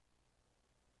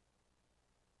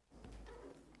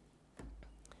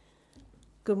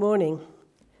Good morning.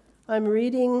 I'm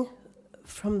reading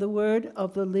from the Word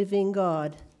of the Living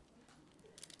God.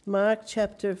 Mark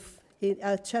chapter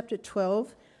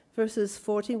 12, verses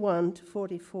 41 to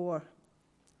 44.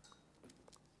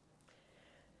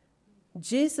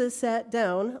 Jesus sat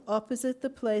down opposite the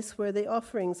place where the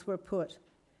offerings were put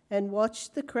and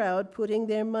watched the crowd putting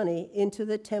their money into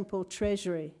the temple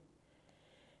treasury.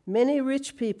 Many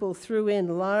rich people threw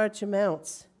in large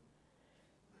amounts,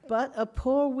 but a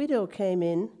poor widow came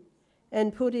in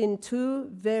and put in 2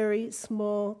 very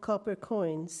small copper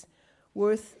coins,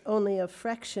 worth only a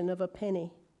fraction of a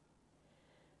penny.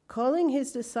 Calling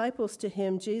his disciples to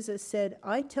him, Jesus said,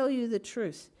 "I tell you the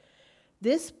truth.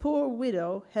 This poor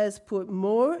widow has put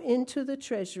more into the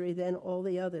treasury than all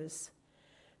the others.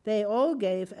 They all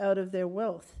gave out of their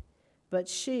wealth, but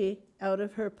she, out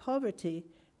of her poverty,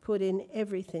 put in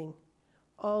everything,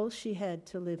 all she had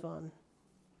to live on."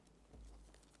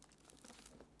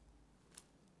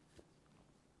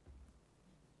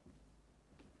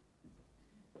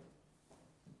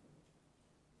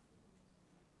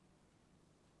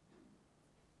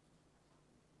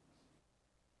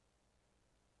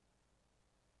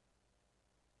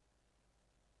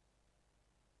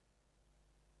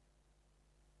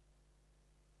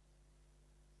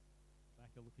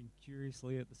 Looking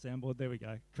curiously at the soundboard. There we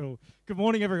go. Cool. Good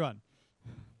morning, everyone.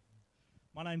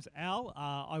 My name's Al.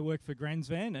 I work for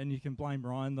Gransvan, and you can blame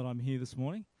Ryan that I'm here this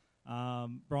morning.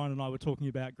 Brian and I were talking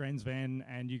about Gransvan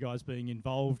and you guys being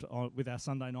involved with our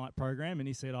Sunday night program, and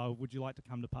he said, would you like to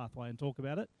come to Pathway and talk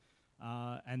about it?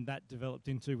 And that developed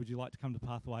into, would you like to come to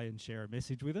Pathway and share a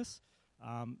message with us?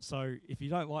 So if you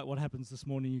don't like what happens this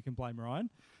morning, you can blame Ryan.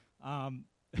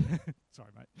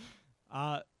 Sorry,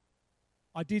 mate.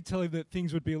 I did tell him that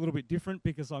things would be a little bit different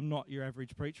because I'm not your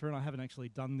average preacher and I haven't actually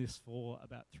done this for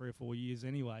about 3 or 4 years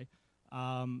anyway.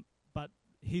 But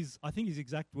I think his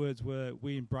exact words were,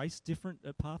 we embrace different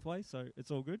at Pathway, so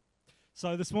it's all good.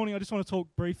 So this morning I just want to talk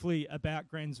briefly about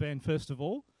Gransvan first of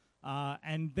all,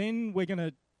 and then we're going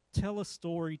to tell a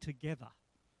story together.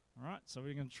 All right, so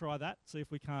we're going to try that, see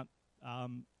if we can't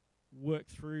work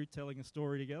through telling a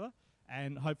story together,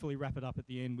 and hopefully wrap it up at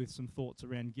the end with some thoughts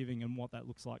around giving and what that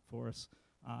looks like for us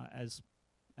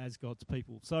as God's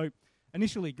people. So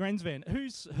initially, Gransvan.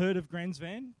 Who's heard of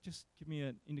Gransvan? Just give me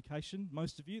an indication.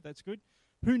 Most of you, that's good.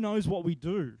 Who knows what we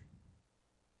do?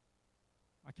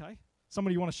 Okay.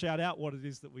 Somebody want to shout out what it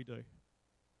is that we do?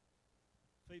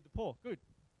 Feed the poor. Good.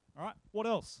 All right. What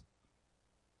else?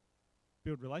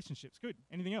 Build relationships. Good.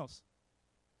 Anything else?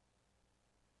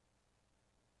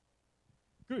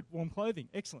 Good. Warm clothing.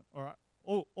 Excellent. All right.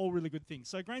 All really good things.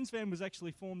 So Gransvan was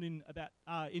actually formed in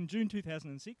June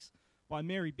 2006 by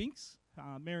Mary Binks.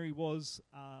 Mary was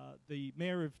the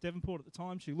mayor of Devonport at the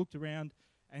time. She looked around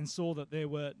and saw that there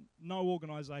were no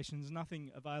organisations,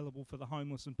 nothing available for the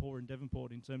homeless and poor in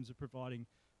Devonport in terms of providing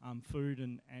food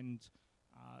and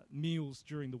meals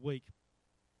during the week.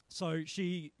 So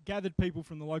she gathered people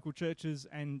from the local churches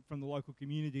and from the local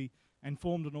community and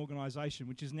formed an organisation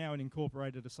which is now an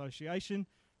incorporated association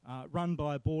run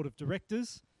by a board of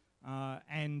directors,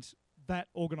 and that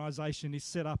organisation is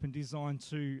set up and designed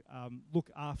to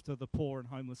look after the poor and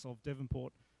homeless of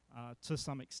Devonport to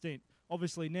some extent.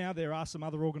 Obviously now there are some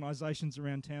other organisations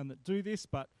around town that do this,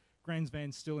 but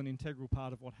Gransvan's still an integral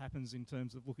part of what happens in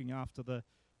terms of looking after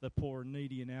the poor and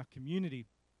needy in our community.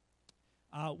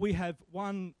 We have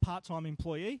one part-time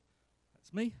employee,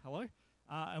 that's me, hello,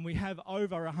 and we have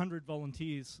over 100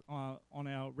 volunteers on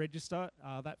our register.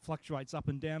 That fluctuates up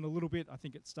and down a little bit. I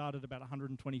think it started about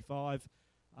 125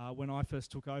 when I first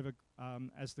took over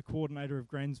as the coordinator of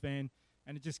Gransvan,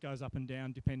 and it just goes up and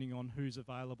down depending on who's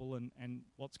available and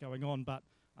what's going on. But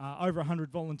over 100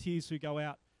 volunteers who go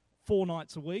out 4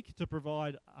 nights a week to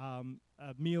provide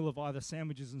a meal of either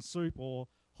sandwiches and soup or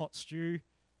hot stew.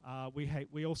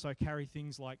 We also carry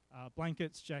things like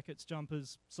blankets, jackets,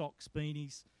 jumpers, socks,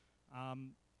 beanies,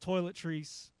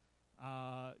 toiletries,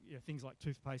 things like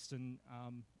toothpaste and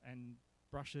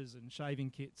brushes and shaving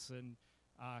kits and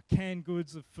canned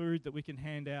goods of food that we can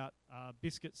hand out,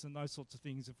 biscuits and those sorts of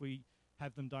things if we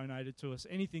have them donated to us.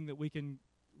 Anything that we can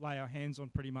lay our hands on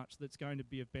pretty much that's going to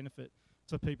be of benefit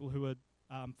to people who are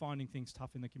finding things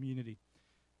tough in the community.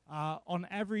 On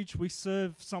average, we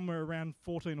serve somewhere around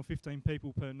 14 or 15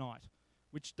 people per night,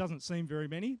 which doesn't seem very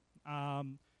many.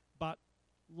 But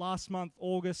last month,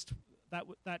 August,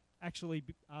 that actually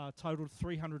totaled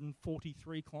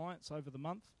 343 clients over the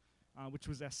month, which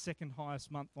was our second highest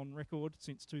month on record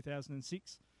since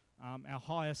 2006, our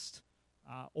highest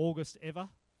August ever.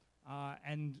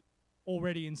 And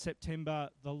already in September,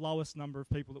 the lowest number of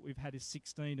people that we've had is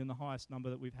 16, and the highest number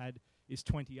that we've had is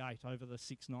 28 over the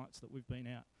 6 nights that we've been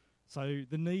out. So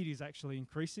the need is actually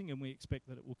increasing, and we expect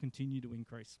that it will continue to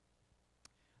increase.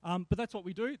 But that's what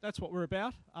we do. That's what we're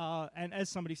about. And as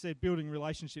somebody said, building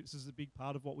relationships is a big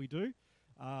part of what we do.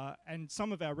 And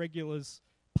some of our regulars,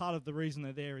 part of the reason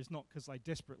they're there is not because they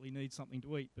desperately need something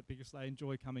to eat, but because they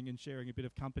enjoy coming and sharing a bit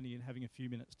of company and having a few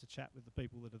minutes to chat with the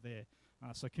people that are there.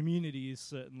 So community is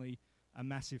certainly a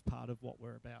massive part of what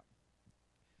we're about.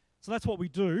 So that's what we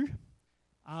do.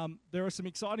 There are some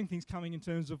exciting things coming in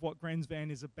terms of what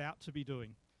Grensvan is about to be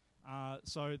doing.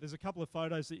 So there's a couple of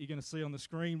photos that you're going to see on the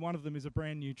screen. One of them is a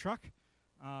brand new truck.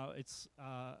 It's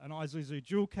an Isuzu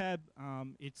dual cab.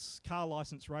 It's car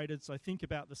license rated, so think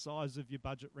about the size of your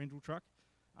budget rental truck.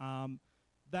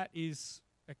 That is,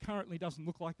 it currently doesn't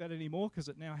look like that anymore because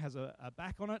it now has a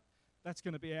back on it. That's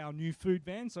going to be our new food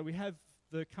van. So we have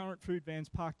the current food vans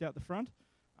parked out the front.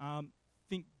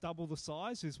 Think double the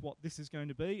size is what this is going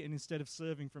to be, and instead of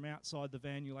serving from outside the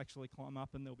van, you'll actually climb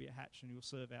up and there'll be a hatch and you'll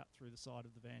serve out through the side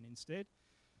of the van instead.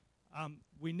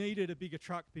 We needed a bigger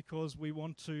truck because we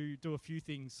want to do a few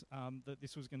things that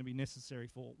this was going to be necessary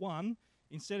for. One,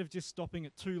 instead of just stopping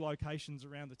at 2 locations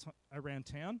around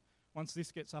town, once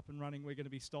this gets up and running, we're going to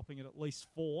be stopping at least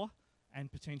 4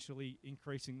 and potentially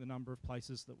increasing the number of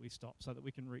places that we stop so that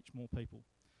we can reach more people.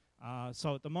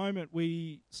 So at the moment,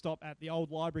 we stop at the old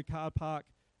library car park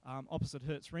opposite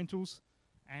Hertz Rentals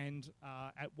and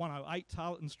at 108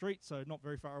 Tarleton Street, so not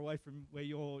very far away from where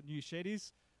your new shed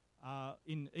is.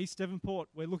 In East Devonport,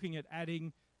 we're looking at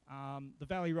adding the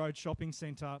Valley Road Shopping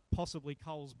Centre, possibly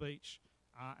Coles Beach,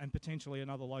 and potentially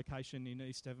another location in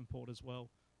East Devonport as well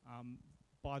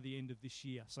by the end of this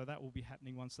year. So that will be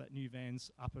happening once that new van's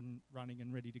up and running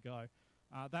and ready to go.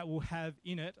 That will have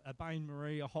in it a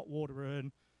bain-marie, a hot water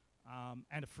urn,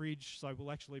 and a fridge, so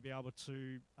we'll actually be able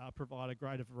to provide a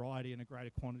greater variety and a greater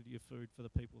quantity of food for the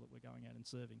people that we're going out and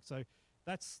serving. So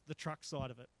that's the truck side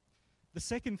of it. The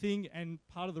second thing, and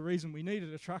part of the reason we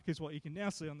needed a truck, is what you can now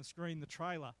see on the screen, the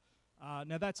trailer.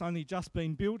 Now that's only just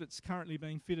been built. It's currently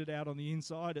being fitted out on the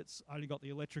inside. It's only got the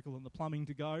electrical and the plumbing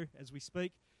to go as we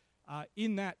speak.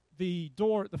 In that, the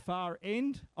door at the far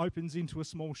end opens into a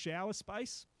small shower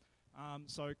space.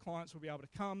 So clients will be able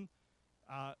to come,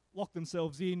 lock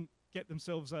themselves in, get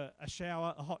themselves a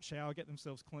shower, a hot shower, get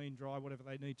themselves clean, dry, whatever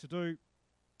they need to do,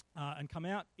 and come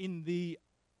out. In the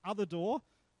other door,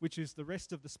 which is the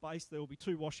rest of the space, there will be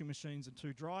 2 washing machines and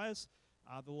 2 dryers.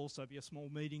 There'll also be a small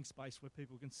meeting space where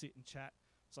people can sit and chat.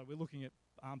 So we're looking at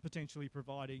potentially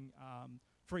providing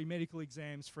free medical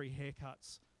exams, free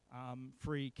haircuts,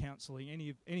 free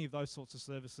counselling, any of those sorts of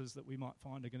services that we might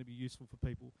find are going to be useful for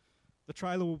people. The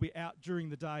trailer will be out during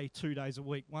the day 2 days a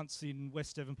week, once in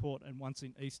West Devonport and once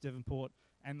in East Devonport,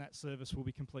 and that service will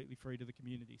be completely free to the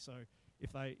community. So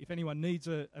if anyone needs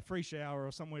a free shower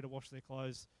or somewhere to wash their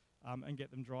clothes and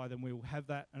get them dry, then we will have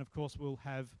that. And of course we'll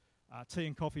have tea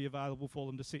and coffee available for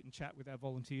them to sit and chat with our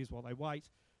volunteers while they wait.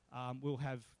 We'll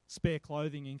have spare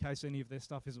clothing in case any of their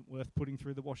stuff isn't worth putting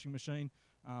through the washing machine,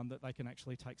 that they can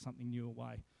actually take something new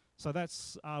away. So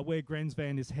that's where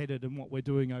Grensvan is headed and what we're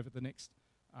doing over the next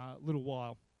little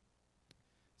while.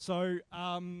 So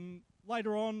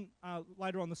later on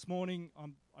this morning,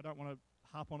 I don't want to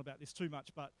harp on about this too much,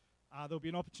 but there'll be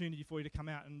an opportunity for you to come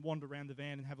out and wander around the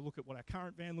van and have a look at what our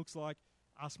current van looks like.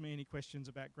 Ask me any questions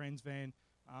about Grensvan.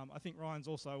 I think Ryan's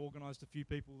also organised a few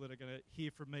people that are going to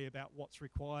hear from me about what's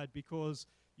required, because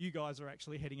you guys are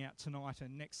actually heading out tonight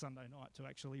and next Sunday night to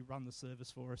actually run the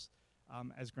service for us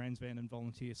as Grensvan and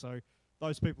volunteer. So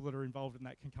those people that are involved in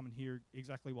that can come and hear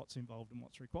exactly what's involved and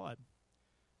what's required.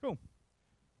 Cool.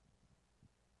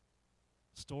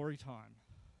 Story time.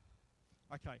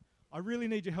 Okay, I really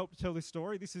need your help to tell this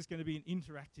story. This is going to be an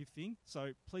interactive thing,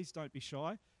 so please don't be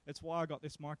shy. It's why I got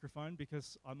this microphone,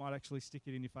 because I might actually stick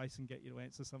it in your face and get you to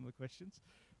answer some of the questions.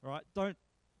 All right,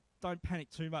 don't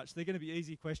panic too much. They're going to be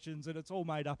easy questions, and it's all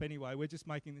made up anyway. We're just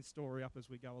making this story up as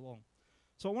we go along.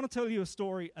 So I want to tell you a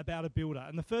story about a builder,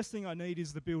 and the first thing I need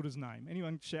is the builder's name.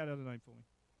 Anyone shout out a name for me?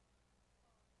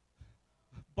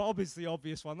 Bob is the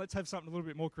obvious one. Let's have something a little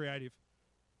bit more creative.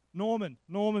 Norman.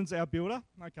 Norman's our builder.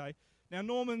 Okay. Now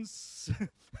Norman's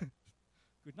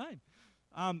good name.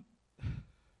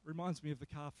 Reminds me of the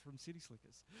car from City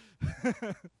Slickers.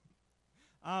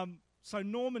 So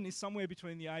Norman is somewhere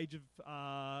between the age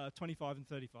of 25 and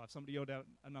 35. Somebody yelled out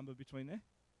a number between there.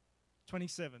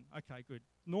 27. Okay, good.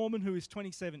 Norman, who is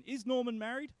 27. Is Norman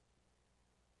married?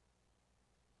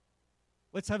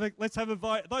 Let's have a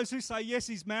vote. Those who say yes,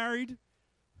 he's married.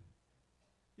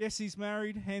 Yes, he's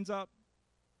married. Hands up.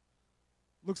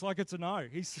 Looks like it's a no.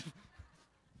 He's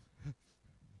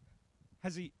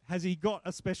Has he got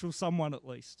a special someone at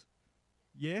least?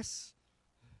 Yes.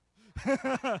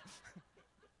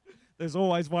 There's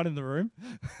always one in the room.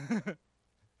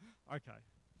 Okay.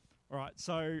 All right.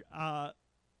 So,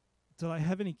 do they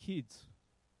have any kids?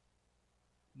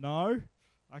 No?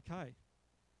 Okay.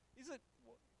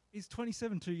 Is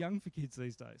 27 too young for kids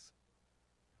these days?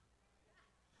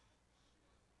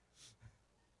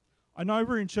 I know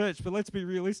we're in church, but let's be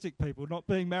realistic, people. Not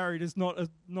being married is not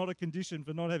a condition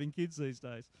for not having kids these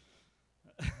days.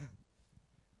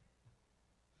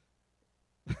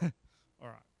 All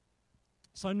right.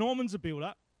 So Norman's a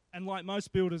builder, and like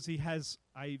most builders, he has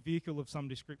a vehicle of some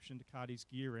description to cart his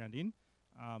gear around in.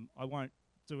 I won't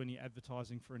do any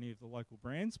advertising for any of the local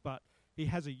brands, but he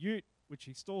has a ute which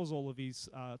he stores all of his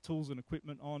tools and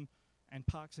equipment on and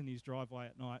parks in his driveway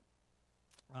at night,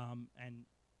 and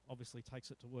obviously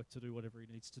takes it to work to do whatever he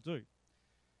needs to do.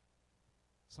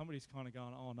 Somebody's kind of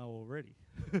going, oh no, already.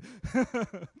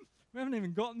 We haven't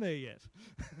even gotten there yet.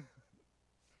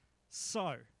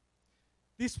 So,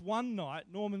 this one night,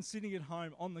 Norman's sitting at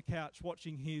home on the couch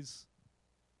watching his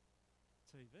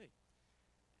TV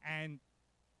and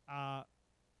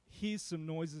hears some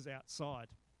noises outside.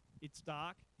 It's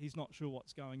dark, he's not sure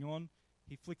what's going on.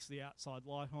 He flicks the outside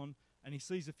light on and he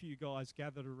sees a few guys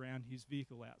gathered around his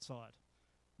vehicle outside.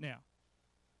 Now,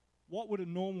 what would a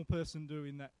normal person do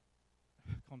in that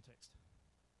context?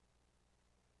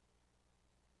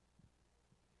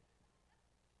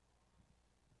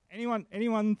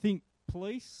 Anyone think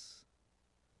police?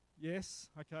 Yes,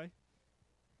 okay.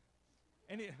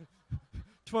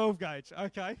 12 gauge,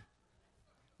 okay.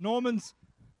 Norman's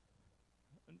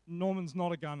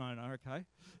not a gun owner, okay.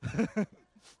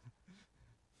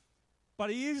 But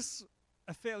he is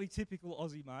a fairly typical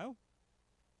Aussie male.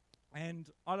 And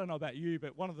I don't know about you,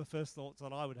 but one of the first thoughts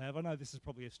that I would have, I know this is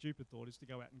probably a stupid thought, is to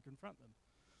go out and confront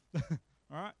them.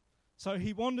 All right? So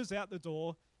he wanders out the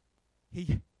door.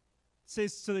 He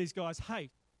says to these guys, hey,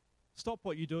 stop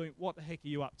what you're doing. What the heck are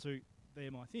you up to?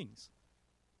 They're my things.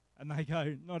 And they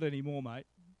go, not anymore, mate.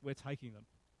 We're taking them.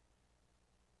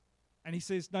 And he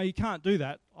says, no, you can't do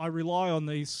that. I rely on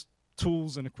these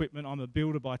tools and equipment. I'm a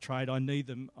builder by trade. I need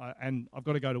them. And I've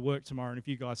got to go to work tomorrow. And if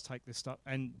you guys take this stuff,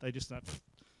 and they just don't,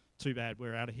 too bad,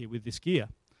 we're out of here with this gear.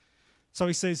 So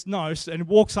he says no, and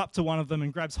walks up to one of them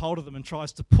and grabs hold of them and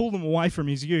tries to pull them away from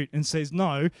his ute and says,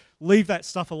 no, leave that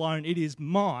stuff alone. It is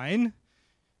mine.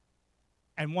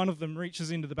 And one of them reaches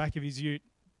into the back of his ute,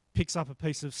 picks up a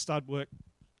piece of stud work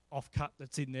offcut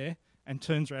that's in there, and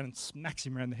turns around and smacks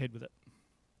him around the head with it.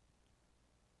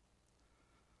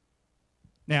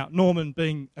 Now, Norman,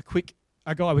 being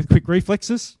a guy with quick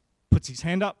reflexes, puts his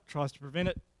hand up, tries to prevent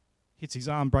it, hits his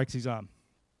arm, breaks his arm.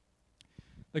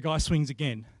 The guy swings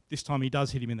again. This time he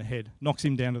does hit him in the head, knocks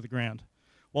him down to the ground.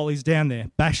 While he's down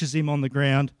there, bashes him on the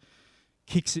ground,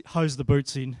 kicks it, hoses the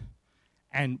boots in,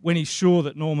 and when he's sure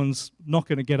that Norman's not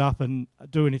going to get up and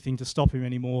do anything to stop him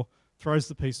anymore, throws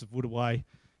the piece of wood away,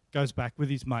 goes back with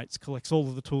his mates, collects all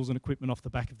of the tools and equipment off the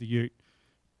back of the ute,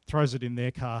 throws it in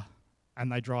their car,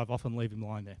 and they drive off and leave him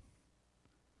lying there.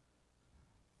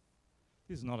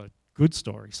 This is not a good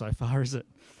story so far, is it?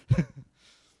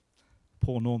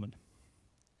 Poor Norman.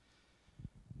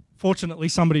 Fortunately,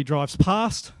 somebody drives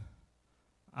past,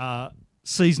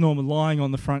 sees Norman lying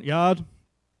on the front yard,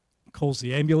 calls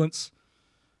the ambulance,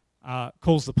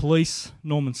 calls the police.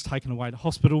 Norman's taken away to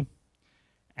hospital,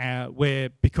 where,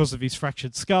 because of his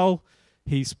fractured skull,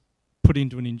 he's put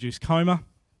into an induced coma.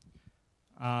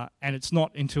 And it's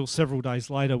not until several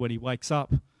days later, when he wakes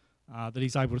up, that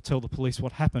he's able to tell the police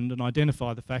what happened and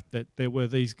identify the fact that there were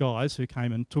these guys who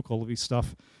came and took all of his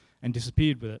stuff and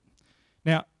disappeared with it.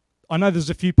 Now, I know there's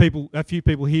a few people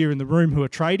here in the room who are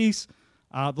tradies.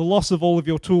 The loss of all of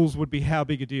your tools would be how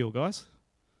big a deal, guys?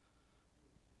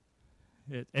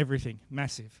 Everything,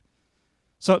 massive.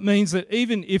 So it means that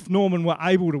even if Norman were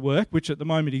able to work, which at the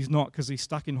moment he's not because he's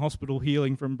stuck in hospital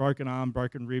healing from broken arm,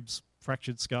 broken ribs,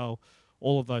 fractured skull,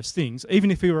 all of those things, even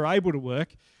if he were able to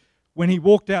work, when he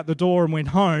walked out the door and went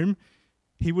home,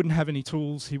 he wouldn't have any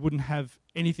tools, he wouldn't have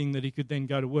anything that he could then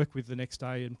go to work with the next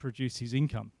day and produce his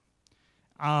income.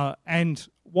 And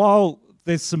while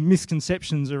there's some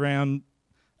misconceptions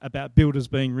about builders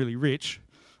being really rich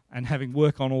and having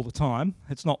work on all the time,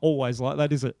 it's not always like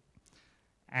that, is it?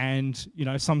 And, you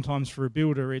know, sometimes for a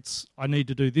builder, it's, I need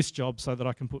to do this job so that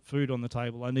I can put food on the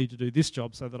table. I need to do this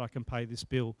job so that I can pay this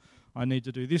bill. I need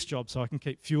to do this job so I can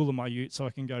keep fuel in my ute so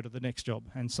I can go to the next job,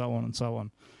 and so on and so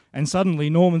on. And suddenly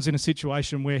Norman's in a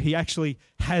situation where he actually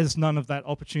has none of that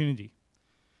opportunity.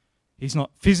 He's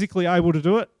not physically able to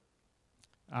do it.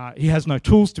 He has no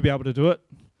tools to be able to do it.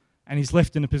 And he's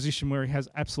left in a position where he has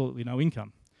absolutely no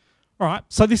income. All right,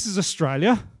 so this is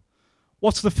Australia.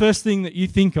 What's the first thing that you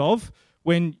think of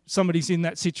when somebody's in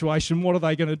that situation? What are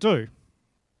they going to do?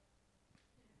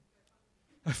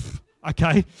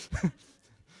 Okay.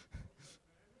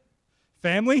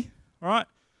 Family, all right.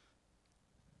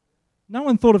 No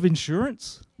one thought of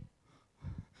insurance.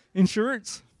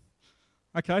 Insurance.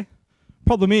 Okay.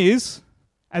 Problem is,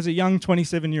 as a young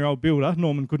 27-year-old builder,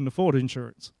 Norman couldn't afford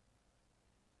insurance.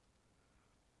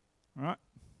 All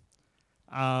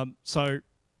right. So,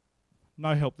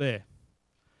 no help there.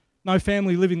 No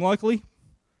family living locally.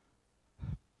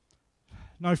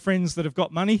 No friends that have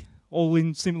got money, all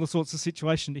in similar sorts of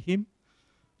situation to him.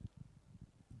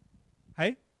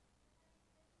 Hey?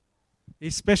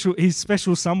 He's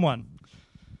special someone.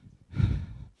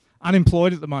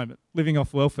 Unemployed at the moment, living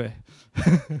off welfare.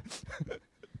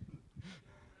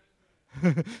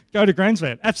 Go to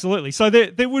Gransvan, absolutely. So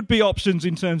there would be options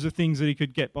in terms of things that he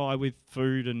could get by with,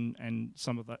 food and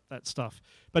some of that stuff.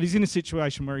 But he's in a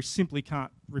situation where he simply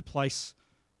can't replace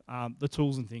the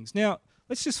tools and things. Now,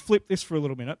 let's just flip this for a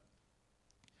little minute.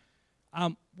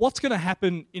 What's going to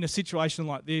happen in a situation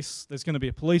like this? There's going to be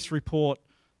a police report.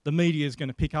 The media is going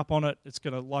to pick up on it. It's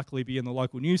going to likely be in the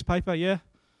local newspaper, yeah?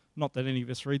 Not that any of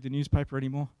us read the newspaper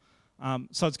anymore.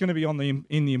 So it's going to be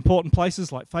in the important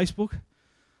places like Facebook,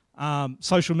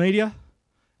 social media.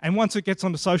 And once it gets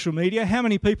onto social media, how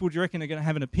many people do you reckon are going to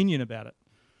have an opinion about it?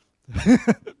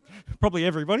 Probably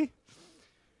everybody.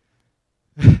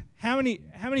 How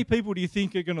many people do you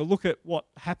think are going to look at what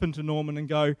happened to Norman and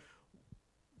go,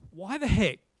 why the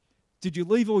heck did you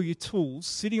leave all your tools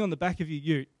sitting on the back of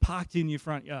your ute parked in your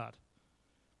front yard?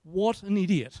 What an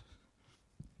idiot.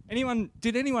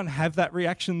 Did anyone have that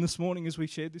reaction this morning as we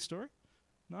shared this story?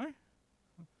 No?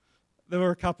 There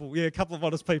were a couple of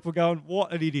honest people going,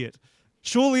 what an idiot.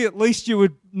 Surely at least you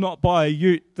would not buy a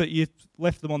ute that you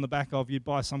left them on the back of. You'd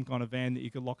buy some kind of van that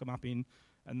you could lock them up in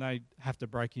and they'd have to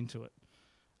break into it.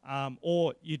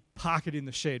 Or you'd park it in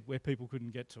the shed where people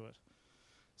couldn't get to it.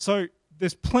 So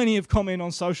there's plenty of comment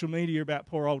on social media about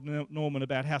poor old Norman,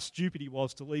 about how stupid he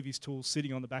was to leave his tools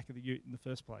sitting on the back of the ute in the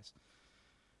first place.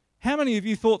 How many of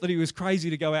you thought that he was crazy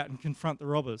to go out and confront the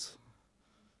robbers?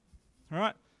 All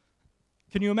right?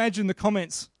 Can you imagine the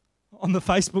comments on the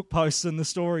Facebook posts and the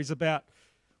stories about,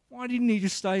 why didn't he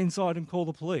just stay inside and call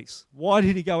the police? Why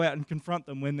did he go out and confront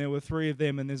them when there were 3 of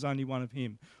them and there's only 1 of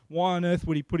him? Why on earth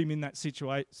would he put him in that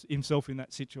himself in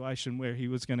that situation where he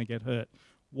was going to get hurt?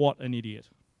 What an idiot.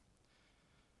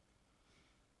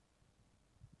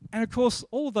 And of course,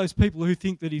 all of those people who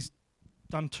think that he's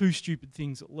done 2 stupid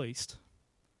things at least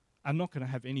are not going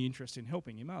to have any interest in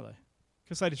helping him, are they?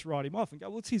 Because they just write him off and go,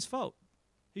 well, it's his fault.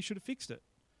 He should have fixed it.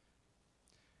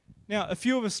 Now, a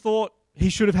few of us thought he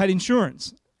should have had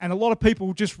insurance. And a lot of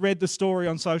people just read the story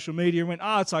on social media and went,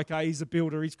 it's okay, he's a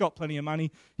builder, he's got plenty of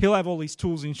money, he'll have all his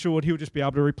tools insured, he'll just be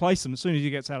able to replace them. As soon as he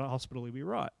gets out of hospital, he'll be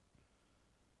right.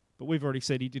 But we've already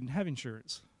said he didn't have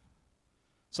insurance.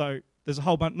 So there's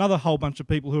another whole bunch of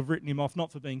people who have written him off,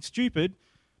 not for being stupid,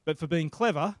 but for being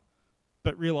clever,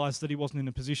 but realised that he wasn't in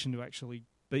a position to actually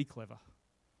be clever.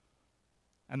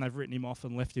 And they've written him off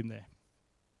and left him there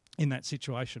in that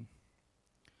situation.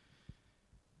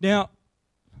 Now,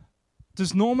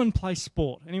 does Norman play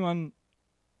sport? Anyone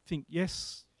think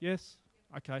yes? Yes?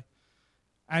 Okay.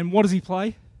 And what does he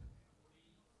play?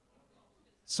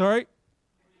 Sorry?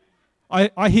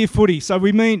 I hear footy. So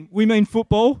we mean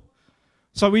football.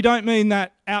 So we don't mean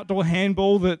that outdoor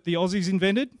handball that the Aussies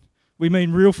invented. We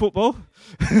mean real football.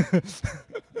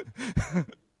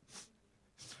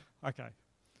 Okay.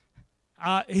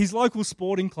 His local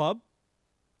sporting club,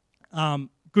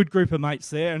 good group of mates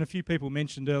there, and a few people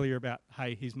mentioned earlier about,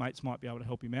 hey, his mates might be able to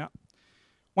help him out.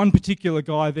 One particular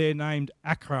guy there named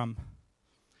Akram.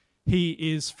 He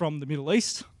is from the Middle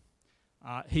East.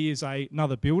 He is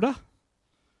another builder,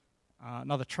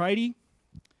 another tradie,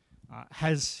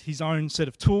 has his own set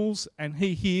of tools, and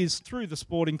he hears through the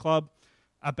sporting club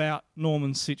about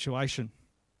Norman's situation.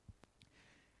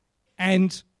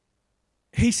 And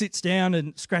he sits down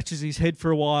and scratches his head for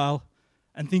a while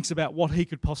and thinks about what he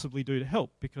could possibly do to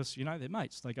help, because, you know, they're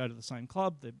mates. They go to the same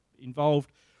club. They're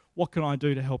involved. What can I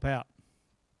do to help out?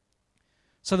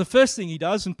 So the first thing he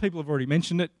does, and people have already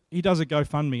mentioned it, he does a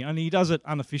GoFundMe, and he does it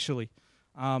unofficially.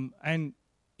 And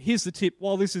here's the tip.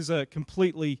 While this is a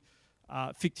completely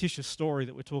fictitious story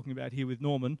that we're talking about here with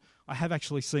Norman, I have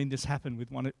actually seen this happen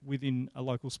within a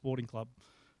local sporting club,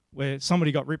 where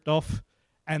somebody got ripped off,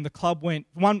 and the club went,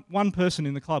 one person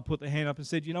in the club put their hand up and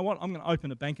said, you know what, I'm going to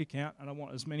open a bank account and I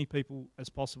want as many people as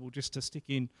possible just to stick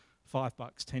in $5,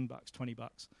 $10,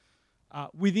 $20.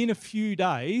 Within a few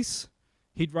days,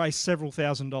 he'd raised several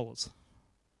 $1,000s.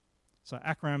 So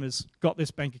Akram has got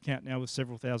this bank account now with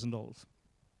several $1,000s.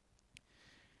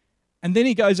 And then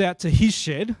he goes out to his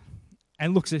shed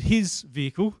and looks at his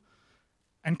vehicle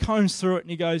and combs through it, and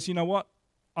he goes, you know what,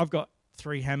 I've got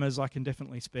 3 hammers. I can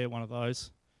definitely spare one of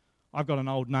those. I've got an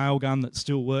old nail gun that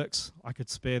still works. I could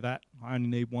spare that. I only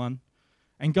need one.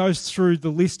 And goes through the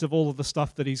list of all of the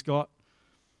stuff that he's got.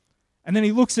 And then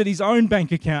he looks at his own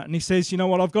bank account and he says, you know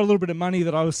what, I've got a little bit of money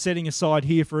that I was setting aside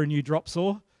here for a new drop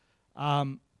saw. I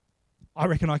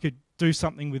reckon I could do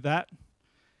something with that.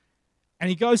 And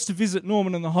he goes to visit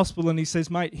Norman in the hospital and he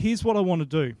says, mate, here's what I want to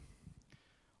do.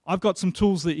 I've got some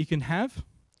tools that you can have.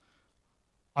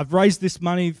 I've raised this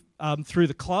money through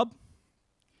the club,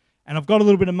 and I've got a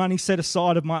little bit of money set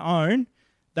aside of my own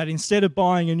that instead of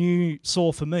buying a new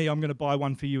saw for me, I'm going to buy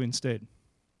one for you instead.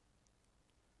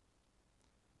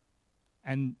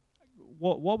 And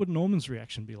what would Norman's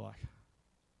reaction be like?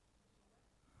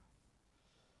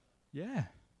 Yeah.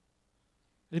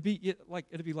 It'd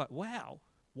be like, wow,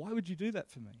 why would you do that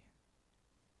for me?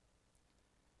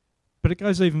 But it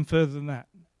goes even further than that.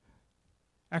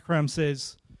 Akram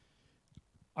says,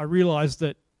 I realise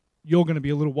that you're going to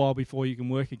be a little while before you can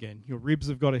work again. Your ribs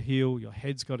have got to heal, your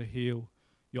head's got to heal,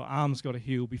 your arms got to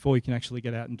heal before you can actually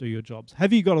get out and do your jobs.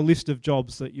 Have you got a list of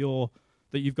jobs that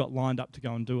you've got lined up to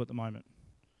go and do at the moment?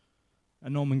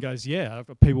 And Norman goes, yeah, I've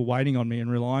got people waiting on me and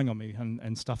relying on me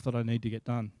and stuff that I need to get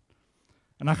done.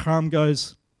 And Akram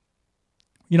goes,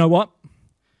 you know what?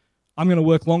 I'm going to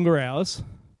work longer hours.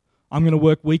 I'm going to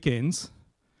work weekends.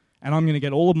 And I'm going to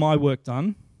get all of my work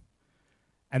done.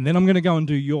 And then I'm going to go and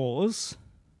do yours.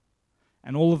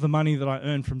 And all of the money that I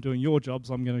earn from doing your jobs,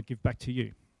 I'm going to give back to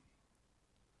you.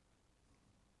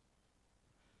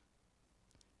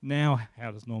 Now,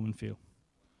 how does Norman feel?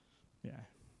 Yeah.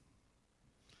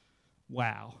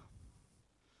 Wow.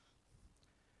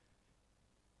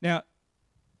 Now,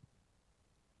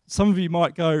 some of you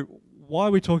might go, why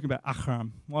are we talking about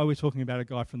Akram? Why are we talking about a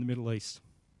guy from the Middle East?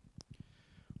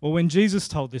 Well, when Jesus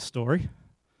told this story,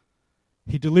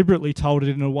 he deliberately told it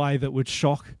in a way that would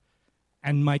shock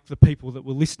and make the people that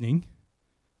were listening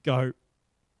go,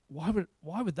 why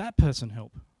would that person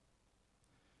help?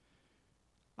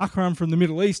 Akram from the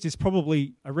Middle East is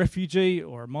probably a refugee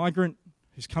or a migrant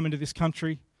who's come into this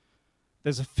country.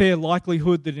 There's a fair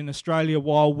likelihood that in Australia,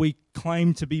 while we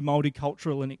claim to be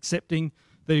multicultural and accepting,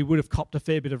 that he would have copped a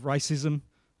fair bit of racism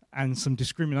and some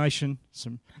discrimination,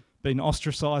 some been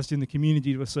ostracised in the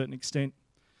community to a certain extent.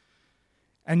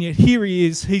 And yet here he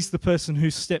is, he's the person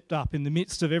who's stepped up in the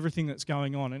midst of everything that's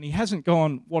going on. And he hasn't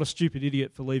gone, what a stupid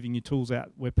idiot for leaving your tools out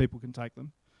where people can take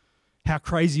them. How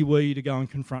crazy were you to go and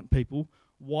confront people?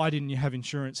 Why didn't you have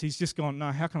insurance? He's just gone,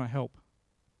 no, how can I help?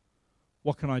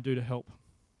 What can I do to help?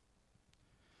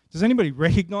 Does anybody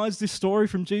recognise this story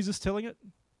from Jesus telling it?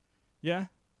 Yeah?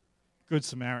 Good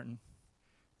Samaritan.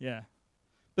 Yeah.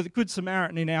 But the Good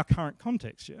Samaritan in our current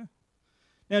context, yeah?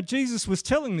 Now, Jesus was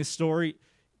telling this story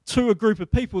to a group of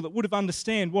people that would have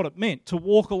understood what it meant to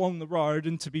walk along the road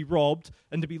and to be robbed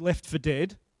and to be left for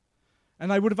dead. And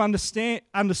they would have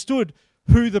understood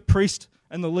who the priest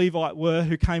and the Levite were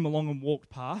who came along and walked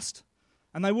past.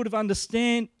 And they would have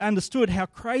understood how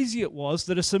crazy it was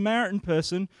that a Samaritan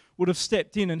person would have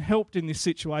stepped in and helped in this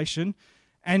situation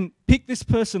and picked this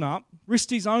person up,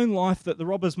 risked his own life that the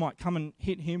robbers might come and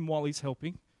hit him while he's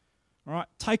helping, all right,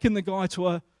 taken the guy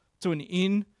to an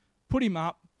inn, put him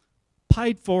up,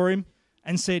 paid for him,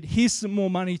 and said, here's some more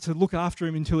money to look after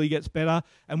him until he gets better,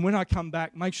 and when I come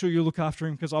back, make sure you look after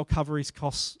him because I'll cover his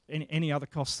costs and any other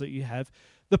costs that you have.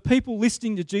 The people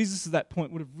listening to Jesus at that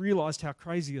point would have realised how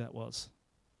crazy that was.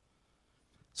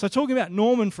 So talking about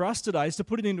Norman for us today is to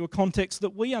put it into a context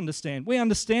that we understand. We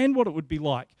understand what it would be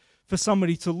like for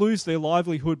somebody to lose their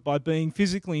livelihood by being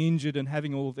physically injured and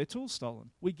having all of their tools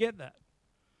stolen. We get that.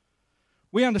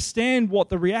 We understand what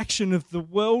the reaction of the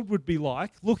world would be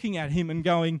like looking at him and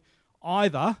going,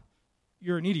 either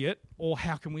you're an idiot or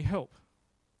how can we help?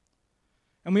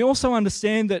 And we also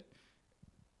understand that,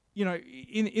 you know,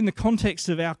 in the context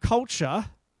of our culture,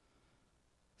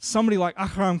 somebody like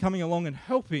Akram coming along and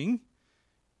helping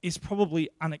is probably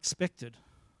unexpected.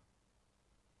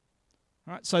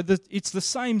 All right, so it's the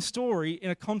same story in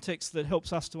a context that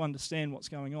helps us to understand what's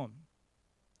going on.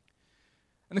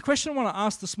 And the question I want to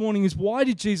ask this morning is, why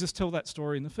did Jesus tell that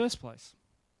story in the first place?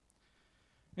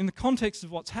 In the context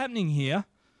of what's happening here,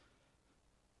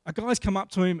 a guy's come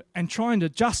up to him and trying to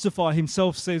justify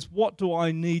himself says, what do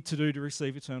I need to do to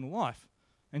receive eternal life?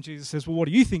 And Jesus says, well, what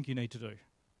do you think you need to do?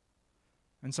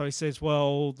 And so he says,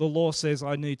 well, the law says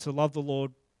I need to love the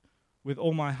Lord with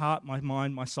all my heart, my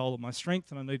mind, my soul, and my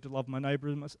strength, and I need to love my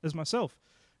neighbour as myself.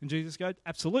 And Jesus goes,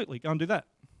 absolutely, go and do that.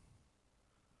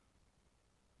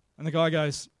 And the guy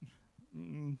goes,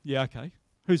 yeah, okay.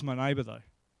 Who's my neighbour, though?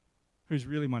 Who's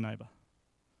really my neighbour?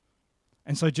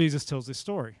 And so Jesus tells this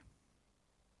story.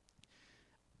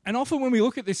 And often when we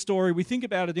look at this story, we think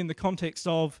about it in the context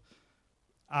of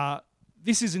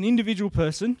this is an individual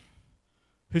person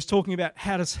who's talking about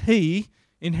how does he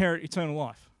inherit eternal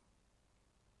life.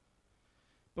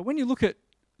 But when you look at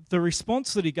the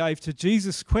response that he gave to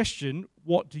Jesus' question,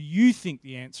 what do you think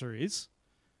the answer is?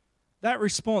 That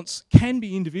response can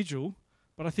be individual,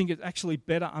 but I think it's actually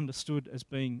better understood as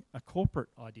being a corporate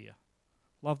idea.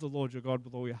 Love the Lord your God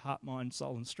with all your heart, mind,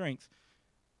 soul, and strength.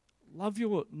 Love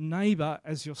your neighbour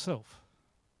as yourself.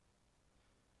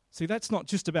 See, that's not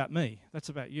just about me, that's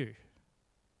about you.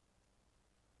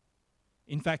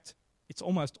 In fact, it's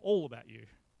almost all about you.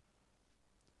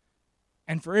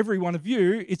 And for every one of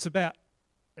you, it's about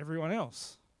everyone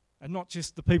else. And not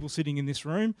just the people sitting in this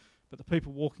room, but the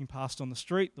people walking past on the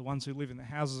street, the ones who live in the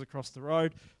houses across the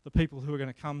road, the people who are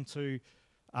going to come to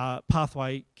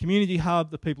Pathway Community Hub,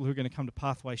 the people who are going to come to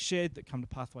Pathway Shed, that come to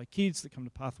Pathway Kids, that come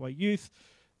to Pathway Youth,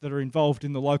 that are involved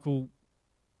in the local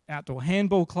outdoor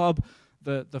handball club,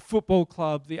 the football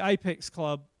club, the Apex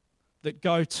club, that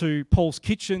go to Paul's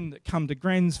Kitchen, that come to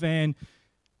Gran's Van.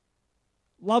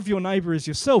 Love your neighbour as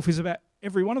yourself is about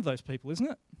every one of those people, isn't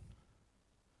it?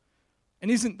 And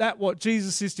isn't that what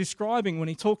Jesus is describing when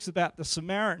he talks about the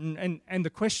Samaritan and the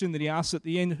question that he asks at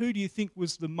the end, who do you think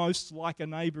was the most like a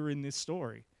neighbour in this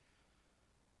story?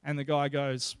 And the guy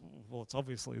goes, well, it's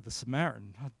obviously the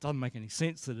Samaritan. It doesn't make any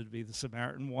sense that it'd be the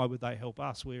Samaritan. Why would they help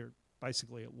us? We're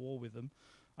basically at war with them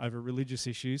over religious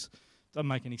issues. Doesn't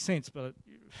make any sense, but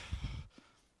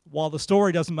while the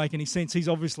story doesn't make any sense, he's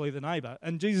obviously the neighbour.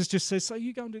 And Jesus just says, so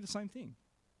you go and do the same thing.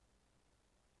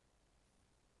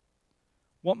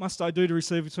 What must I do to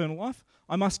receive eternal life?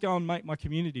 I must go and make my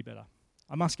community better.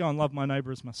 I must go and love my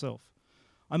neighbour as myself.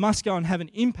 I must go and have an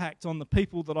impact on the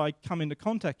people that I come into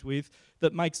contact with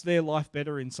that makes their life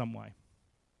better in some way.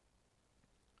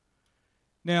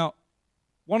 Now,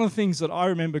 one of the things that I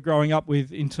remember growing up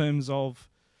with in terms of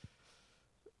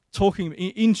talking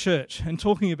in church and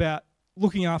talking about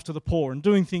looking after the poor and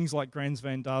doing things like Gran's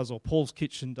Van does or Paul's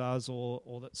Kitchen does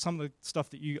or that some of the stuff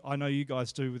that I know you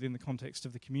guys do within the context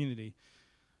of the community,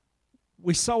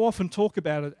 we so often talk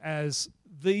about it as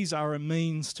these are a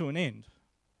means to an end.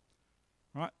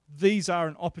 Right? These are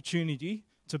an opportunity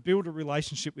to build a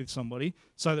relationship with somebody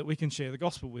so that we can share the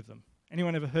gospel with them.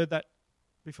 Anyone ever heard that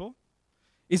before?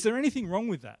 Is there anything wrong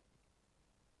with that?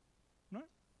 No?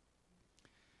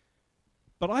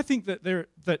 But I think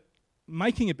that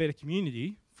making a better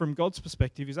community from God's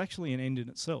perspective is actually an end in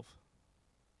itself.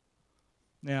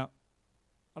 Now,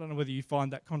 I don't know whether you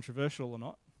find that controversial or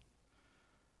not.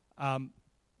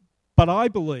 But I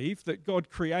believe that God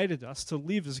created us to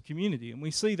live as a community, and we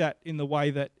see that in the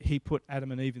way that he put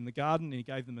Adam and Eve in the garden, and he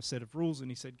gave them a set of rules, and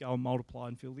he said, go and multiply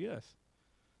and fill the earth.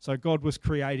 So God was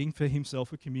creating for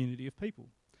himself a community of people.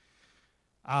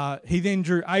 He then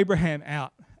drew Abraham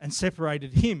out and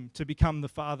separated him to become the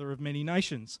father of many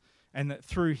nations, and that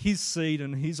through his seed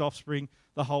and his offspring,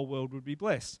 the whole world would be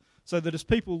blessed. So that as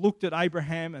people looked at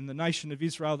Abraham and the nation of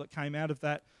Israel that came out of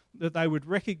that they would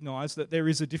recognise that there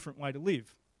is a different way to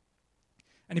live.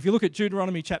 And if you look at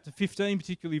Deuteronomy chapter 15,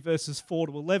 particularly verses 4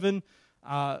 to 11,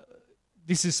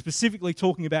 this is specifically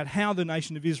talking about how the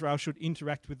nation of Israel should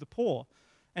interact with the poor.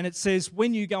 And it says,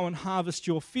 when you go and harvest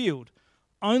your field,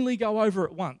 only go over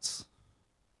it once.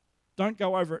 Don't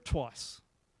go over it twice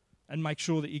and make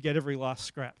sure that you get every last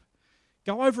scrap.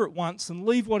 Go over it once and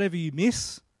leave whatever you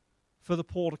miss for the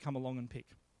poor to come along and pick.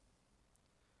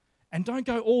 And don't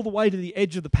go all the way to the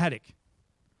edge of the paddock.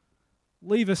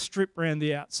 Leave a strip round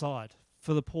the outside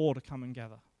for the poor to come and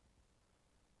gather.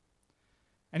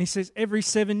 And he says every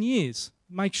 7 years,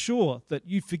 make sure that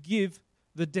you forgive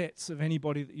the debts of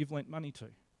anybody that you've lent money to.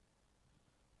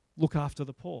 Look after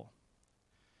the poor.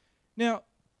 Now,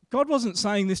 God wasn't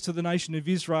saying this to the nation of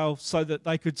Israel so that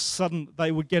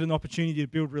they would get an opportunity to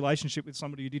build a relationship with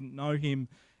somebody who didn't know him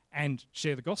and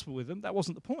share the gospel with them. That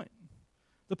wasn't the point.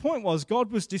 The point was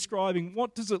God was describing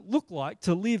what does it look like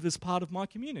to live as part of my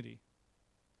community.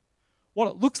 What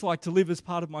it looks like to live as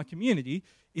part of my community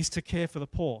is to care for the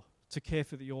poor, to care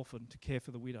for the orphan, to care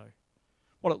for the widow.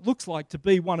 What it looks like to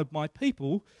be one of my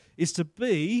people is to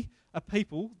be a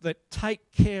people that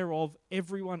take care of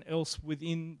everyone else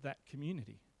within that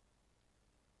community.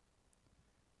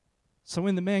 So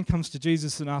when the man comes to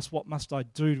Jesus and asks, what must I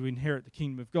do to inherit the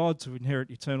kingdom of God, to inherit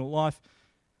eternal life,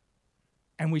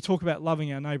 and we talk about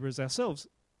loving our neighbour as ourselves,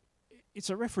 it's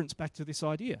a reference back to this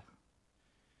idea.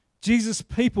 Jesus'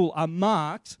 people are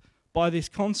marked by this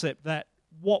concept that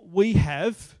what we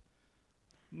have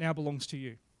now belongs to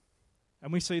you.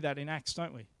 And we see that in Acts,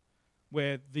 don't we?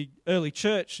 Where the early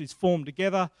church is formed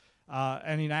together,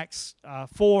 and in Acts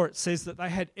 4 it says that they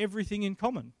had everything in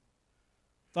common.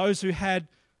 Those who had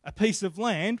a piece of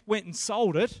land, went and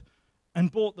sold it,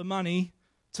 and brought the money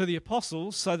to the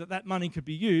apostles so that that money could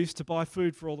be used to buy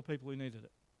food for all the people who needed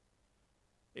it.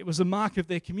 It was a mark of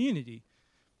their community.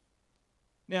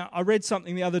 Now, I read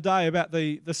something the other day about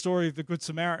the story of the Good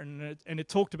Samaritan, and it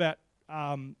talked about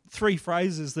 3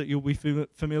 phrases that you'll be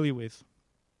familiar with.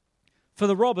 For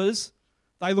the robbers,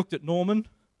 they looked at Norman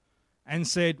and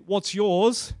said, "What's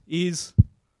yours is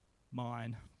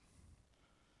mine."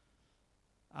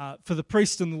 For the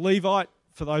priest and the Levite,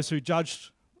 for those who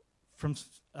judged from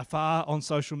afar on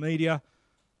social media,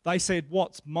 they said,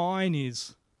 "What's mine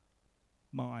is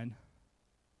mine."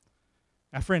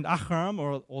 Our friend Achram,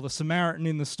 or the Samaritan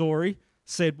in the story,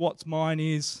 said, "What's mine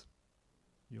is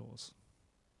yours."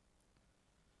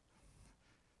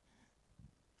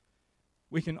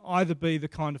 We can either be the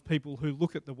kind of people who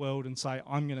look at the world and say,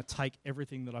 "I'm going to take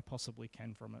everything that I possibly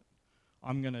can from it.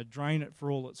 I'm going to drain it for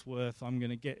all it's worth. I'm going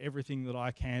to get everything that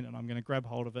I can, and I'm going to grab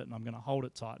hold of it, and I'm going to hold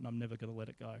it tight, and I'm never going to let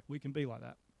it go." We can be like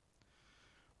that.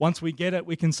 Once we get it,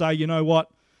 we can say, "You know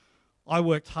what? I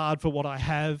worked hard for what I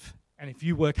have, and if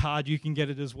you work hard, you can get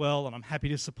it as well, and I'm happy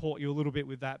to support you a little bit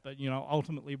with that, but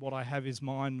ultimately what I have is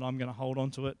mine, and I'm going to hold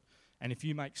on to it. And if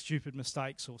you make stupid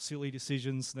mistakes or silly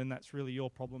decisions, then that's really your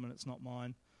problem and it's not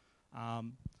mine."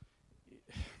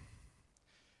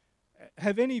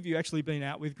 Have any of you actually been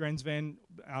out with Grands Van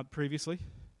previously?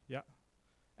 Yeah.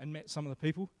 And met some of the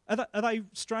people? Are they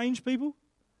strange people?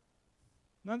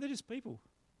 No, they're just people.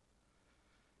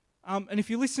 And if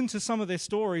you listen to some of their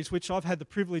stories, which I've had the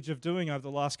privilege of doing over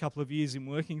the last couple of years in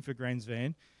working for Grands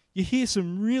Van, you hear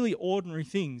some really ordinary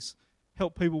things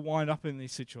help people wind up in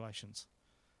these situations.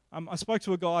 I spoke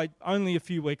to a guy only a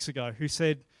few weeks ago who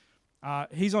said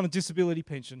he's on a disability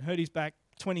pension, hurt his back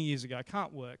 20 years ago,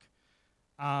 can't work,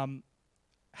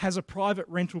 has a private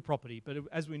rental property, but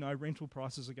as we know, rental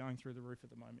prices are going through the roof at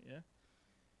the moment, yeah?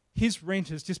 His rent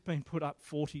has just been put up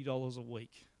 $40 a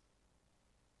week,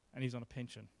 and he's on a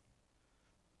pension.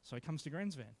 So he comes to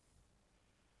Grands Van,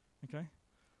 okay?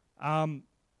 And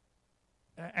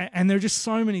there are just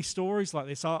so many stories like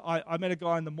this. I met a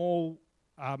guy in the mall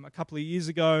a couple of years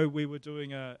ago. We were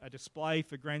doing a display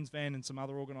for Grands Van and some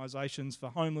other organisations for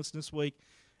Homelessness Week,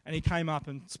 and he came up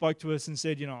and spoke to us and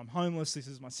said, "I'm homeless, this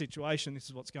is my situation, this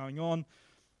is what's going on."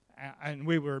 And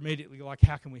we were immediately like,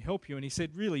 "How can we help you?" And he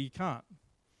said, "Really, you can't."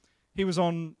 He was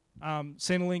on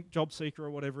Centrelink, Job Seeker or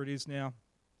whatever it is now.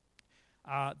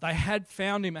 They had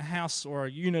found him a house or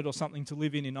a unit or something to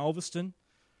live in Ulverston.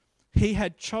 He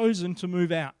had chosen to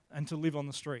move out and to live on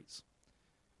the streets.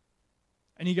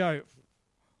 And you go,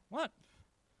 "What?"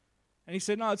 And he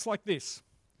said, "No, it's like this.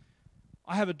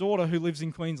 I have a daughter who lives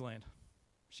in Queensland."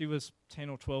 She was 10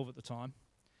 or 12 at the time.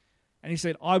 And he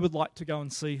said, "I would like to go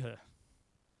and see her.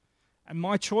 And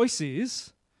my choice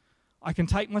is I can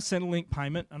take my Centrelink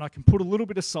payment and I can put a little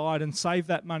bit aside and save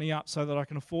that money up so that I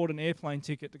can afford an airplane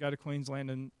ticket to go to Queensland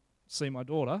and see my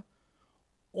daughter,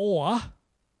 or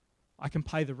I can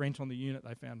pay the rent on the unit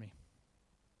they found me."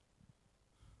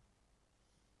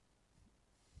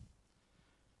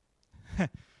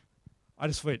 I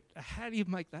just went, how do you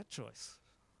make that choice?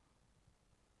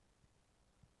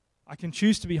 I can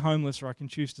choose to be homeless or I can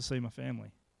choose to see my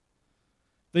family.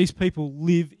 These people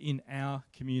live in our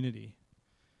community.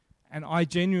 And I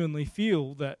genuinely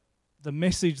feel that the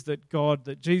message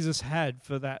that Jesus had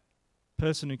for that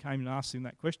person who came and asked him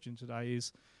that question today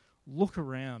is, look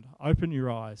around, open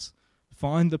your eyes,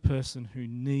 find the person who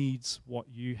needs what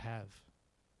you have.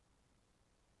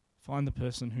 Find the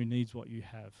person who needs what you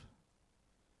have,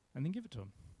 and then give it to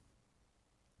them.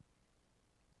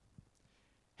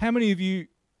 How many of you,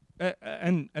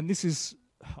 and this is,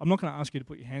 I'm not going to ask you to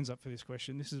put your hands up for this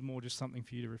question, this is more just something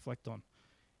for you to reflect on.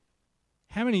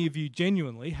 How many of you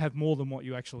genuinely have more than what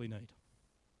you actually need?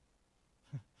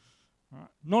 Right?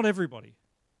 Not everybody.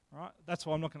 Right? That's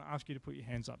why I'm not going to ask you to put your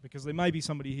hands up, because there may be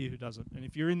somebody here who doesn't. And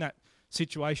if you're in that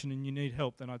situation and you need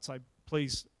help, then I'd say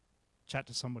please chat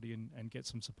to somebody and get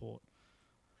some support.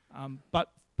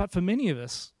 But for many of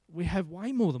us, we have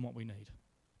way more than what we need.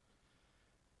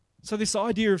 So this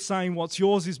idea of saying what's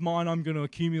yours is mine, I'm going to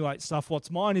accumulate stuff, what's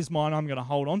mine is mine, I'm going to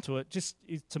hold on to it,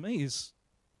 to me is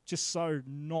just so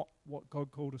not what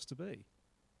God called us to be.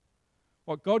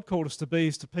 What God called us to be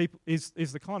is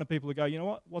the kind of people who go, you know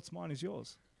what, what's mine is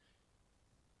yours.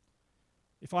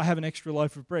 If I have an extra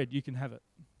loaf of bread, you can have it.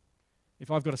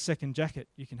 If I've got a second jacket,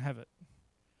 you can have it.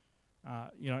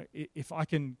 If I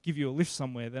can give you a lift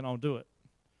somewhere, then I'll do it.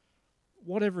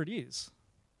 Whatever it is.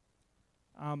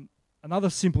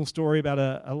 Another simple story about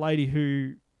a lady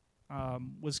who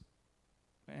was,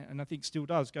 and I think still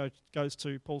does, goes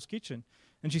to Paul's Kitchen.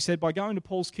 And she said by going to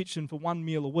Paul's Kitchen for one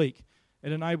meal a week,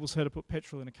 It enables her to put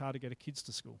petrol in a car to get her kids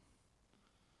to school.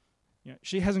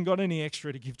 She hasn't got any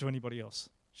extra to give to anybody else.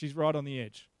 She's right on the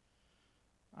edge.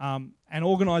 And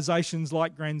organisations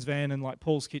like Gran's Van and like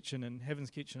Paul's Kitchen and Heaven's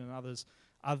Kitchen and others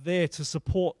are there to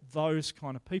support those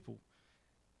kind of people.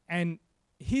 And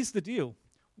here's the deal.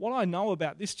 What I know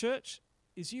about this church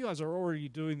is you guys are already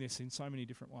doing this in so many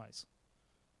different ways.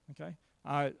 Okay?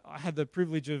 I had the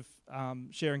privilege of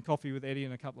sharing coffee with Eddie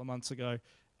a couple of months ago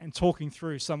and talking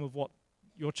through some of what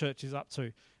your church is up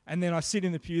to. And then I sit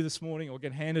in the pew this morning or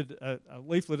get handed a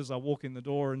leaflet as I walk in the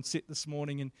door and sit this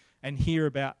morning and hear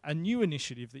about a new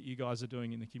initiative that you guys are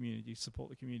doing in the community to support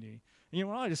the community.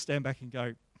 And I just stand back and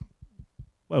go,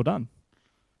 well done.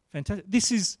 Fantastic.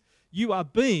 You are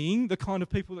being the kind of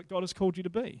people that God has called you to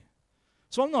be.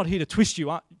 So I'm not here to twist your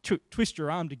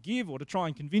arm to give or to try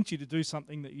and convince you to do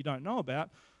something that you don't know about.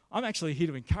 I'm actually here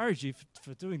to encourage you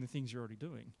for doing the things you're already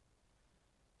doing.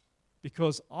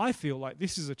 Because I feel like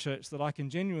this is a church that I can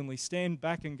genuinely stand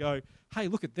back and go, hey,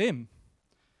 look at them.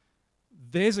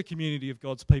 There's a community of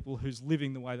God's people who's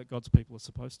living the way that God's people are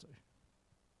supposed to.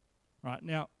 Right,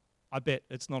 now, I bet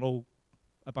it's not all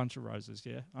a bunch of roses,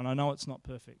 yeah? And I know it's not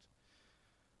perfect.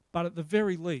 But at the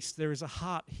very least, there is a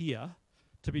heart here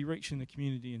to be reaching the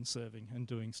community and serving and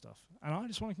doing stuff. And I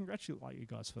just want to congratulate you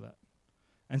guys for that.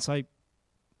 And say,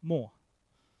 more.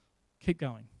 Keep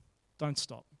going. Don't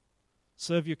stop.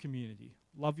 Serve your community,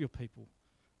 love your people,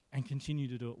 and continue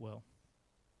to do it well.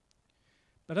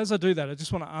 But as I do that, I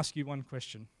just want to ask you one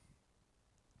question.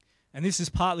 And this is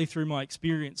partly through my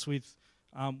experience with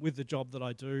the job that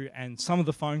I do and some of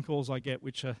the phone calls I get,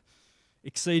 which are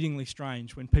exceedingly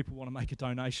strange when people want to make a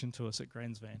donation to us at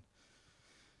Gran's Van.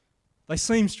 They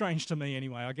seem strange to me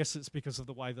anyway. I guess it's because of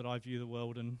the way that I view the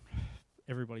world and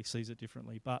everybody sees it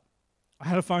differently. But I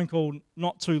had a phone call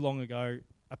not too long ago.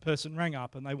 A person rang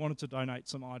up and they wanted to donate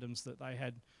some items that they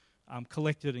had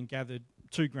collected and gathered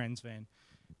to Gran's Van.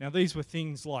 Now, these were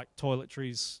things like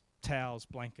toiletries, towels,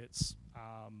 blankets,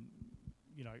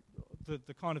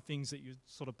 the kind of things that you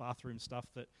sort of bathroom stuff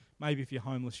that maybe if you're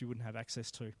homeless you wouldn't have access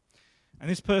to. And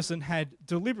this person had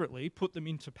deliberately put them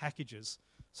into packages.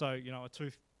 So, a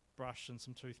toothbrush and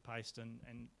some toothpaste and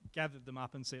gathered them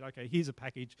up and said, okay, here's a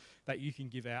package that you can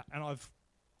give out. And I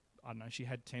don't know, she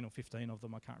had 10 or 15 of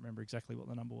them. I can't remember exactly what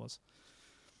the number was.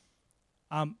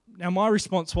 Now, my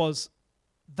response was,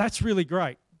 that's really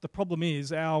great. The problem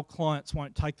is our clients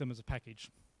won't take them as a package.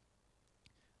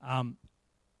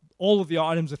 All of the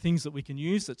items are things that we can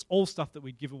use. It's all stuff that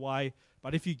we'd give away.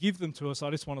 But if you give them to us,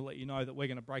 I just want to let you know that we're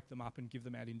going to break them up and give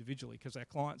them out individually because our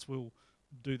clients will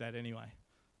do that anyway.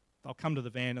 They'll come to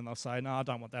the van and they'll say, no, I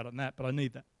don't want that on that, but I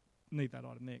need that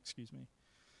item there, excuse me.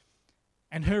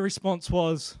 And her response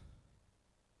was,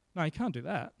 no, you can't do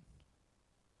that.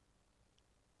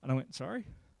 And I went, sorry?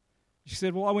 She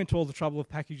said, well, I went to all the trouble of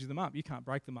packaging them up. You can't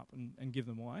break them up and give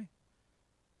them away.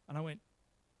 And I went,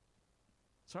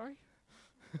 sorry?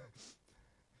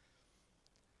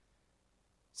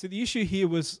 So the issue here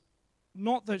was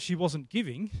not that she wasn't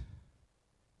giving.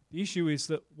 The issue is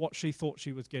that what she thought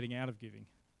she was getting out of giving.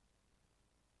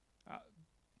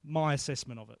 My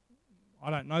assessment of it.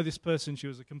 I don't know this person. She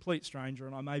was a complete stranger,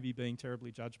 and I may be being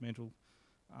terribly judgmental,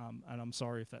 and I'm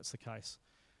sorry if that's the case.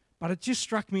 But it just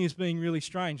struck me as being really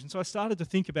strange. And so I started to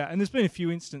think about, and there's been a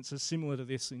few instances similar to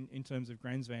this in terms of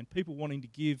Gran's Van, people wanting to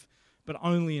give, but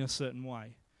only in a certain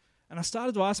way. And I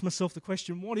started to ask myself the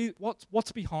question,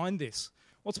 what's behind this?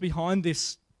 What's behind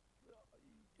this,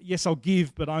 yes, I'll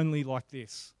give, but only like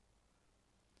this?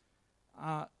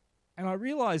 And I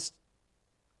realised,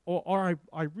 or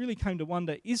I really came to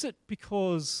wonder, is it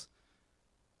because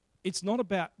it's not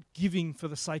about giving for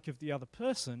the sake of the other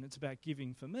person, it's about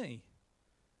giving for me?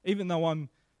 Even though I'm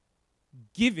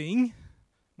giving,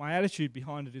 my attitude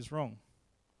behind it is wrong.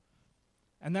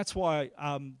 And that's why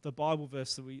the Bible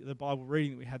verse, the Bible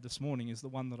reading that we had this morning is the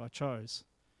one that I chose.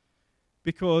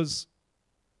 Because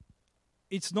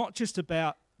it's not just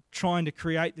about trying to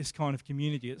create this kind of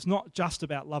community. It's not just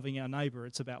about loving our neighbour,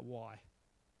 it's about why.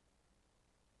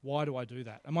 Why do I do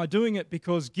that? Am I doing it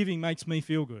because giving makes me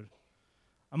feel good?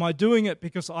 Am I doing it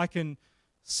because I can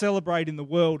celebrate in the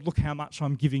world, look how much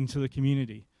I'm giving to the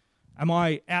community? Am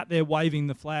I out there waving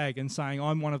the flag and saying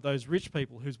I'm one of those rich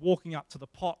people who's walking up to the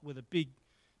pot with a big,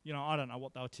 I don't know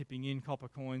what they were tipping in, copper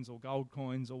coins or gold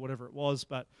coins or whatever it was,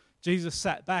 but Jesus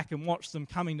sat back and watched them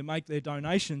coming to make their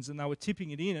donations and they were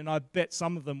tipping it in, and I bet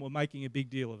some of them were making a big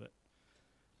deal of it.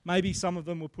 Maybe some of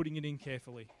them were putting it in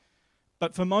carefully.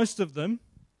 But for most of them,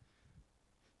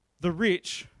 the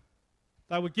rich,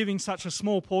 they were giving such a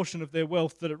small portion of their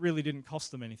wealth that it really didn't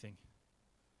cost them anything.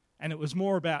 And it was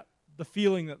more about the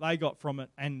feeling that they got from it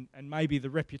and maybe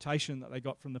the reputation that they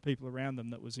got from the people around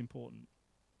them that was important.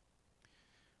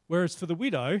 Whereas for the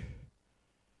widow,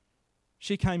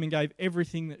 she came and gave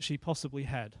everything that she possibly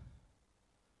had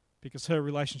because her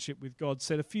relationship with God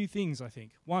said a few things, I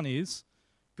think. One is,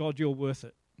 God, you're worth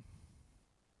it.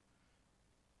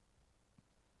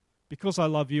 Because I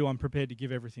love you, I'm prepared to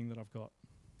give everything that I've got.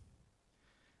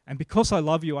 And because I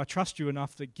love you, I trust you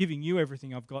enough that giving you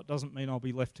everything I've got doesn't mean I'll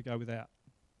be left to go without.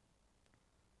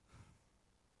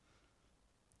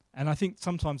 And I think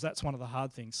sometimes that's one of the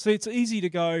hard things. See, it's easy to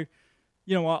go,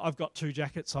 you know what, I've got 2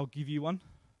 jackets, I'll give you one.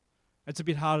 It's a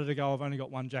bit harder to go, I've only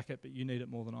got 1 jacket, but you need it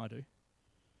more than I do.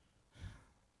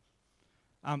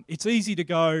 It's easy to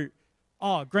go,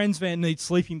 oh, Gran's van needs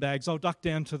sleeping bags, I'll duck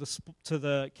down to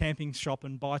the camping shop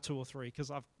and buy 2 or 3 because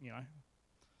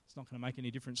it's not going to make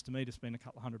any difference to me to spend a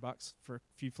couple of $100 for a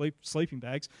few sleeping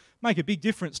bags. Make a big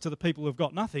difference to the people who've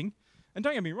got nothing. And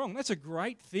don't get me wrong, that's a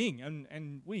great thing,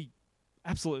 and we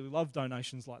absolutely love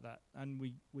donations like that, and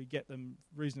we get them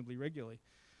reasonably regularly.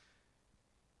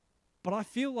 But I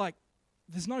feel like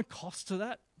there's no cost to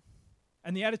that,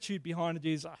 and the attitude behind it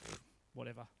is,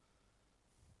 whatever.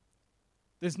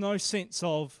 There's no sense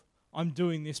of, I'm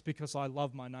doing this because I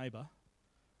love my neighbour.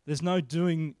 There's no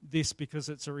doing this because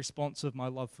it's a response of my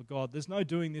love for God. There's no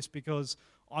doing this because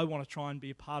I want to try and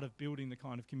be a part of building the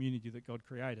kind of community that God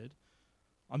created.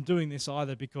 I'm doing this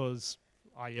either because,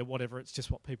 whatever, it's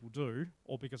just what people do,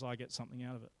 or because I get something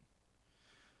out of it.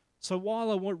 So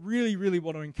while I really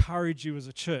want to encourage you as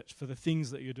a church for the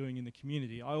things that you're doing in the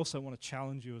community, I also want to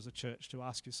challenge you as a church to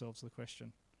ask yourselves the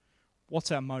question,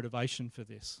 what's our motivation for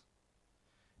this?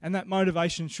 And that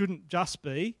motivation shouldn't just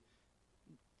be,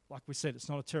 like we said, it's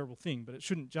not a terrible thing, but it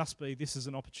shouldn't just be this is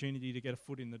an opportunity to get a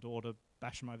foot in the door to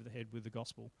bash them over the head with the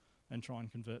gospel and try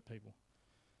and convert people.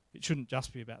 It shouldn't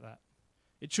just be about that.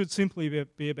 It should simply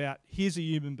be about, here's a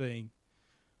human being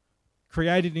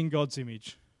created in God's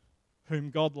image,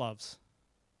 whom God loves,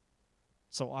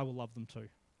 so I will love them too.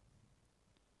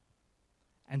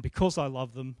 And because I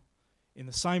love them, in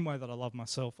the same way that I love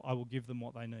myself, I will give them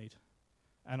what they need,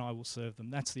 and I will serve them.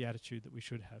 That's the attitude that we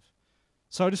should have.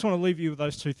 So I just want to leave you with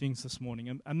those 2 things this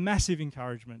morning. A massive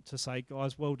encouragement to say,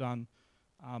 guys, well done.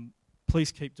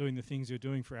 Please keep doing the things you're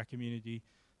doing for our community.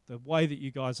 The way that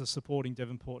you guys are supporting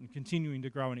Devonport and continuing to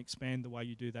grow and expand the way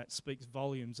you do that speaks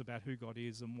volumes about who God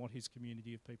is and what his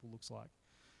community of people looks like.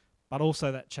 But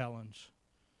also that challenge.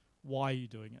 Why are you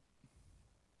doing it?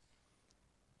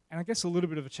 And I guess a little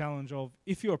bit of a challenge of,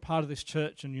 if you're a part of this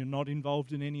church and you're not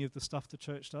involved in any of the stuff the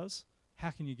church does,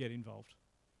 how can you get involved?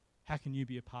 How can you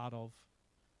be a part of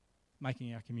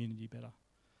making our community better?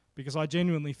 Because I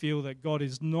genuinely feel that God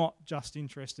is not just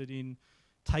interested in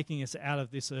taking us out of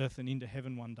this earth and into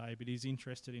heaven one day, but he's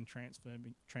interested in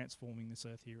transforming this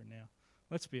earth here and now.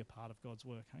 Let's be a part of God's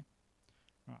work, hey?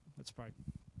 All right, let's pray.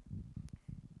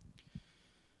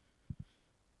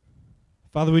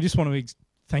 Father, we just want to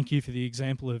thank you for the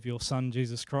example of your Son,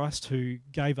 Jesus Christ, who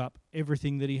gave up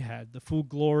everything that he had, the full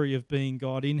glory of being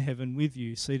God in heaven with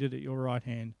you, seated at your right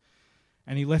hand.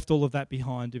 And he left all of that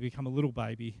behind to become a little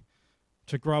baby,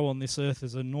 to grow on this earth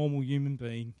as a normal human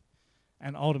being,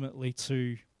 and ultimately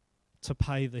to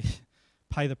pay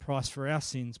the price for our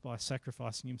sins by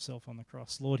sacrificing himself on the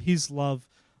cross. Lord, his love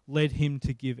led him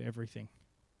to give everything.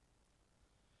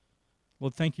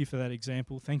 Lord, thank you for that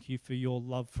example. Thank you for your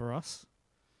love for us.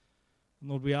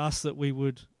 And Lord, we ask that we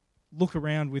would look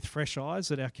around with fresh eyes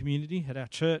at our community, at our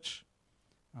church,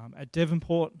 at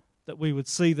Devonport, that we would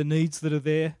see the needs that are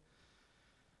there,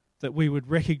 that we would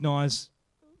recognise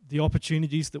the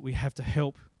opportunities that we have to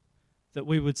help, that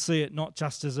we would see it not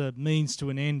just as a means to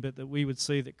an end, but that we would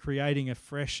see that creating a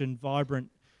fresh and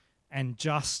vibrant and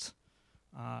just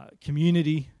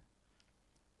community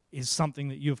is something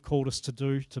that you have called us to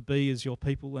do, to be as your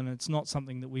people, and it's not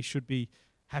something that we should be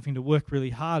having to work really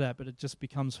hard at, but it just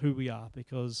becomes who we are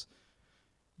because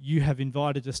you have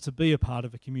invited us to be a part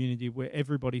of a community where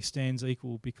everybody stands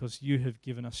equal because you have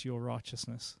given us your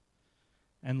righteousness.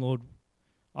 And Lord,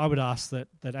 I would ask that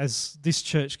as this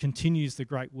church continues the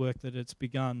great work that it's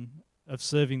begun of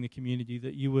serving the community,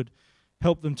 that you would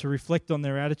help them to reflect on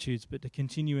their attitudes, but to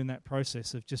continue in that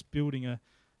process of just building a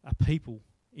people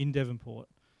in Devonport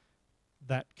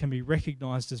that can be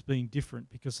recognised as being different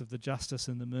because of the justice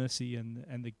and the mercy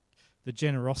and the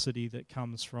generosity that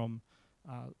comes from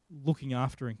looking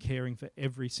after and caring for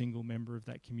every single member of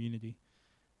that community.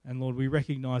 And Lord, we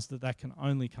recognise that can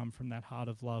only come from that heart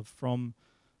of love, from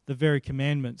the very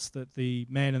commandments that the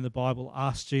man in the Bible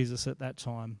asked Jesus at that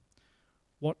time.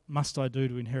 What must I do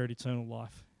to inherit eternal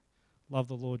life? Love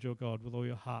the Lord your God with all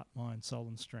your heart, mind, soul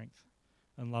and strength,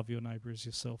 and love your neighbour as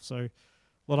yourself. So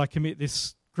Lord, I commit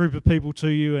this group of people to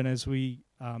you, and as we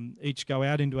each go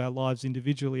out into our lives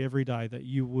individually every day, that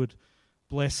you would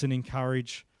bless and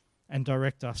encourage and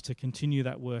direct us to continue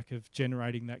that work of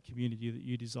generating that community that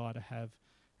you desire to have,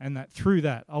 and that through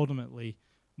that, ultimately,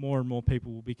 more and more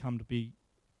people will become to be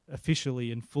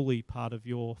officially and fully part of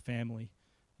your family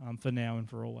for now and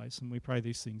for always. And we pray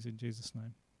these things in Jesus'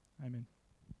 name. Amen.